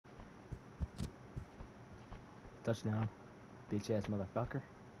Touchdown. Bitch ass motherfucker.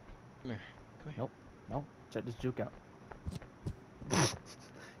 Come here. Come here. Nope. No. Check this juke out.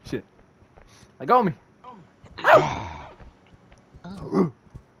 Shit. Let go of me. Oh.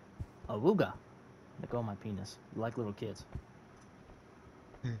 Awooga. Let go of my penis. You like little kids.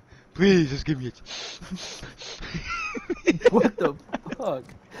 Please, just give me a... What the fuck?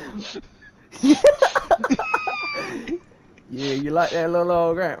 Yeah, you like that little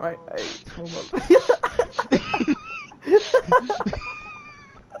old Gramp, right? Hey, come up.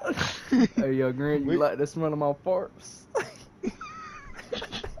 Hey, yo, Gramp, you like the smell of my farts?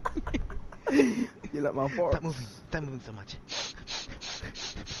 You like my farts? Stop moving. Stop moving so much.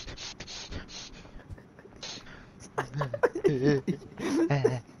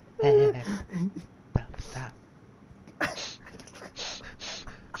 Stop. Stop.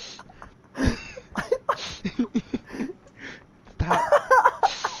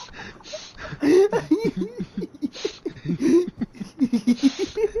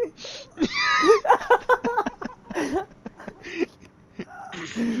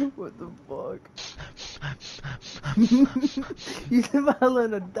 What the fuck? You smell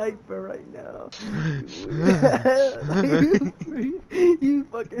in a diaper right now. You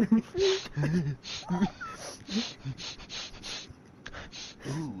fucking freak.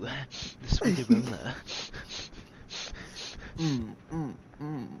 Ooh, the sweet aroma.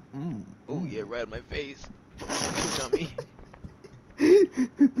 Oh yeah, right on my face. Push on me.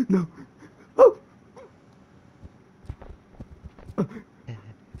 No. Oh.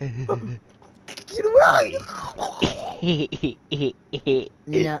 Get away!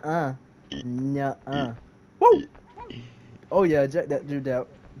 Nuh-uh. Nuh-uh. Woo! Oh yeah, check that dude out.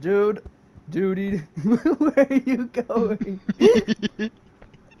 Dude, where are you going?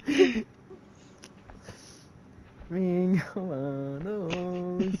 Ring on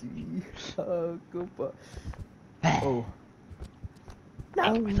Oh.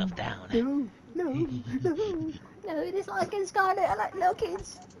 Anchor myself down. No, it is like in Scarlet. I like little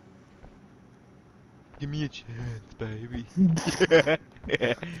kids. Give me a chance, baby.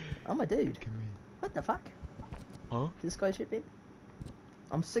 I'm a dude. Come here. What the fuck? Huh? This guy shit, babe?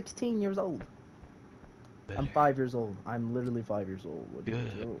 I'm 16 years old. Better. I'm 5 years old. I'm literally 5 years old. What are you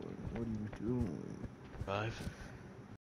Good. doing? What are you doing? 5.